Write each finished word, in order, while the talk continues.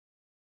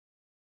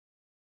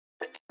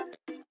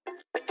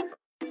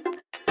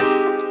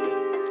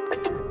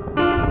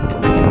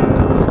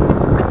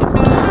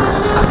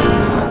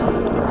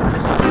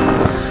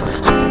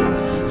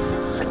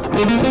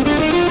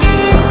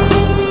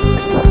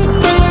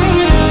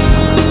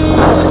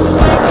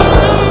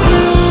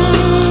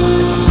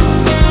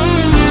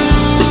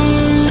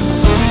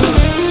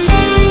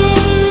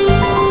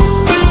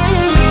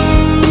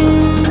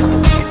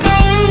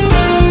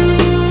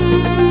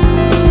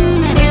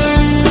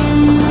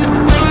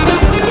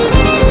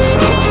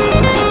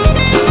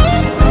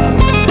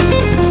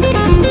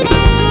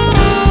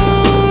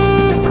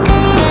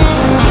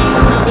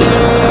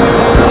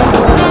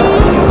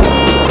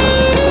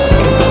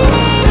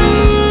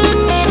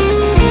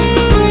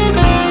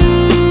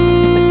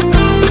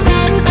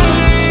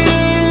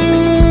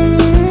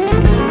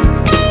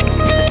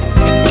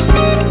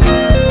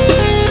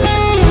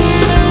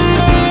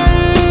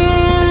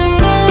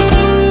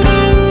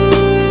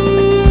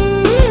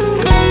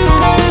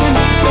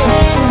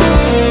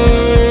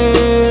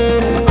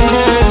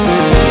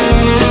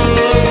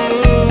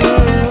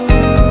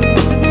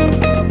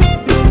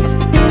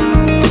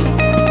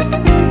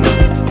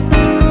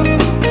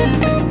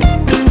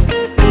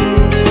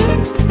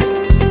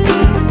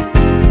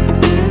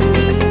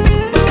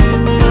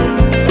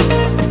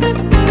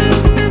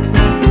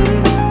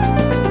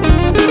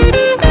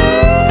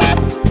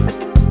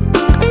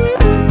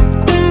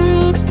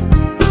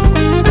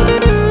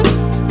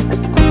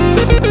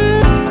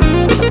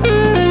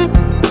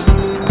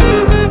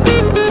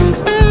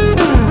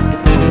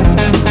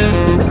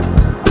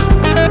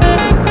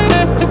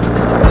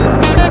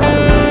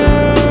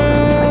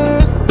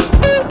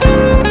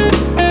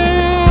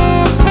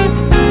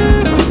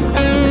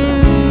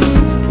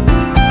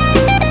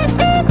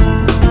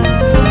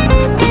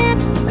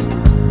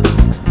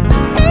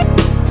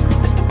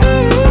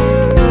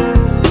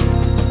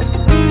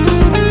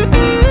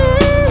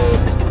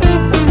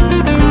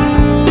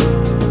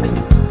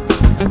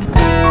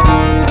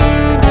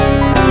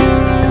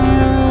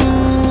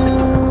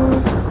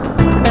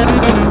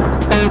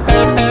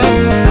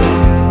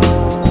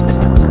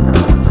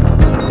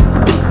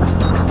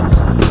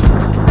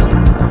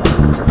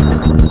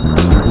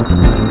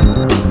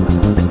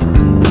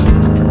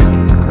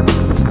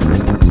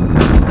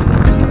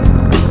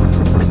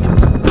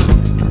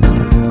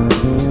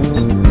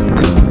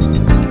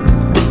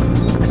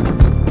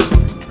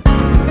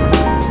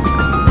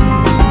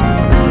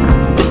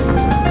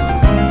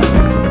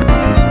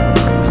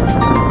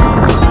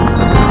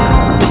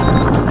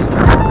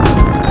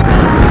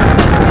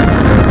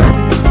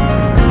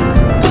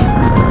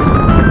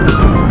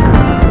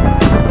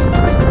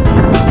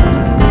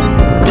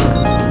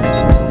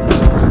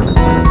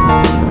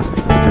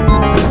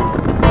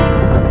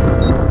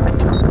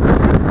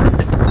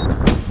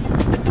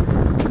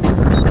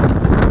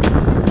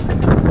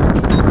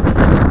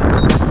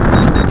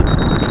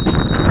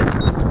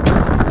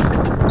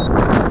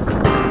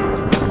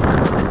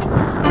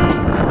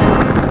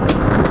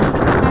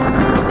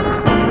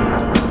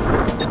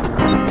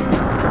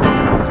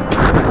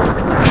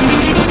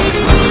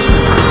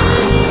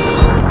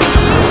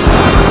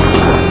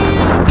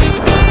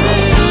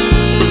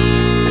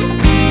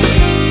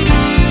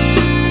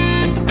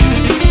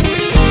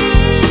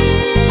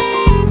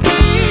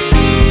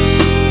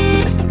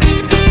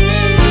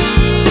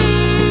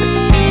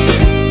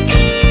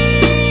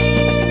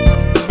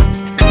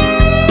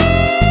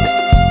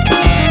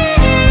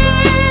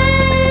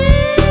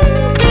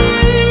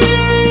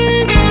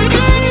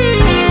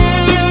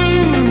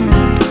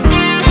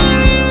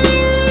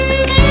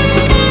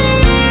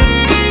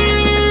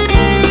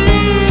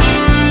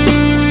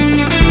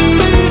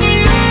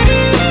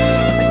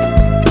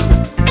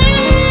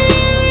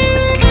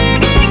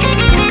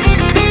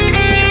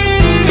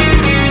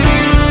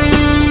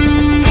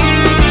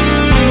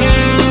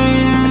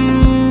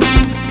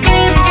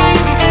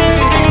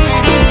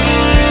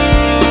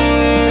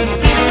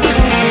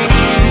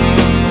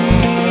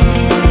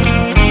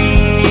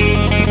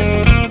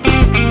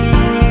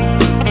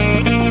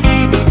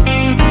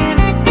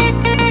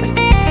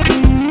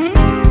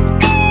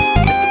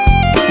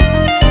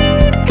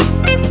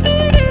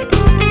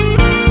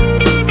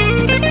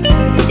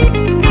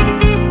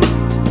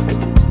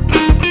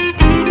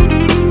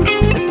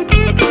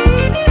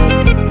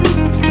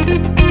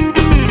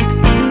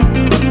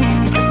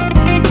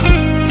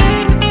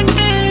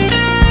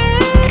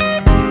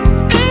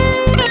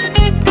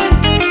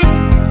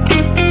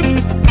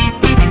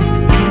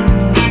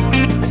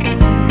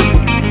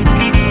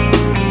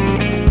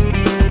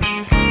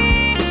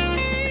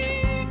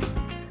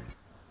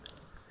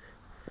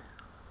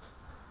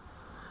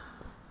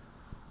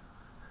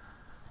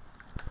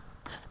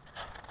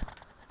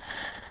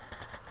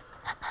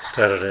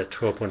Started at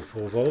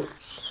 12.4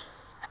 volts,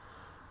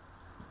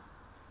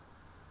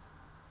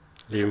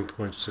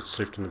 11.6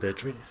 left in the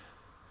battery.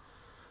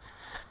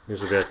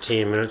 There's about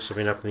 10 minutes I've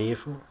been up in the air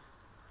for,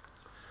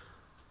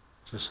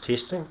 just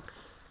testing.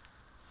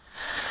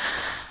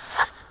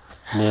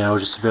 Now I'll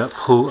just about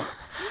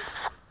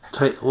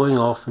take the wing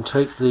off and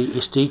take the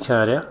SD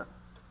card out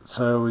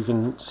so we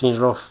can send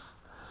it off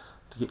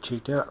to get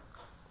checked out,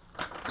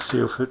 see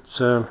if it's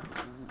to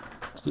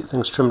get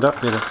things trimmed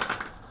up better.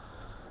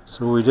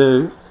 So we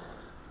do,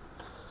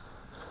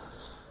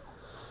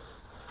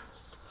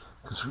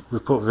 because we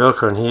put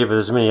Velcro in here, but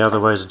there's many other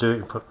ways to do it.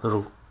 You put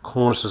little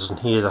cornices in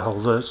here to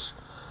hold this,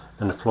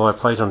 and apply a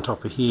plate on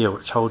top of here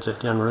which holds that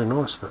down really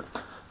nice, but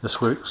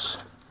this works.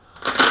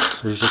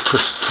 So you just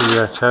push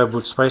the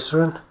cardboard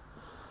spacer in,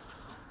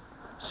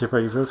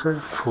 separate your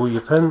Velcro, pull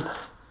your pin,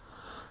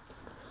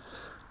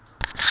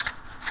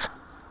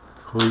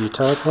 pull your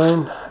tail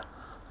plane,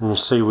 and you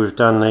see we've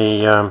done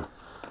the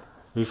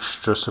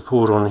extra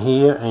support on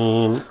here,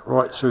 and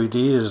right through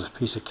there is a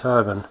piece of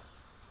carbon.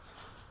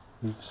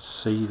 You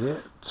see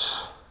that?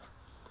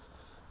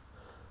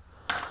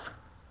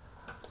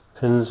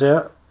 Pins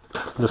out,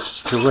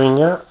 lift your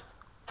wing up,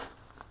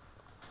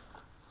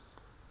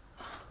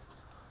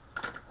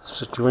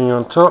 sit your wing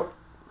on top,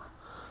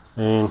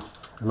 and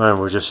at the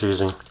moment we're just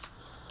using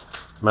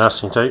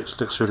masking tape,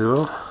 sticks really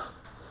well.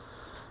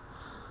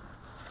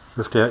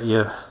 Lift out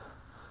your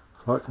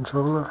flight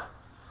controller.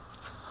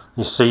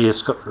 You see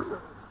it's got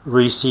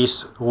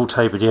recess all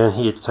tapered down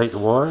here to take the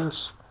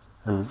wires,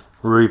 and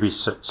Ruby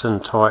sits in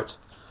tight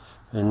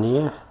in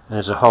there, and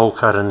there's a hole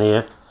cut in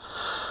there.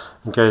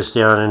 It goes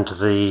down into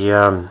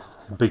the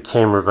big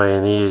camera bay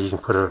in there. You can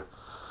put a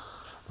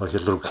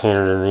little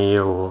cannon in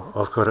there, or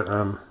I've got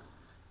a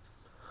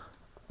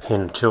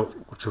pan and tilt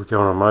which will go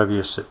on a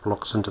Mobius that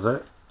blocks into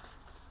that.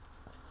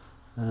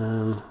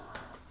 And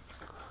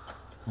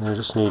I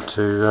just need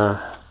to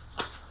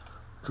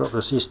drop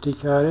this SD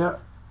card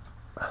out.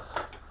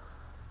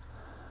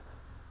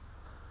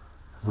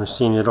 We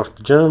send it off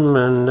to Jim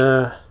and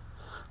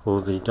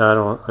all the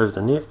data over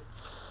the net,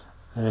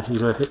 and he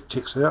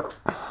checks it out.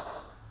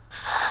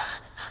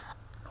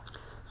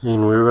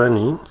 And we're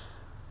running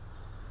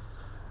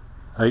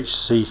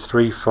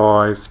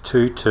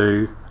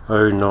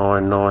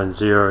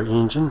HC35220990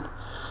 engine,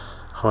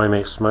 high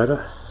max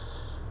motor,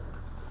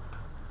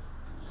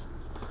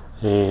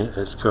 and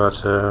it's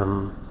got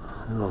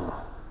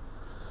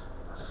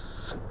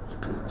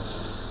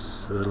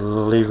it's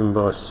 11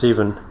 by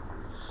 7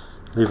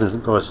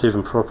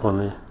 prop on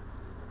there.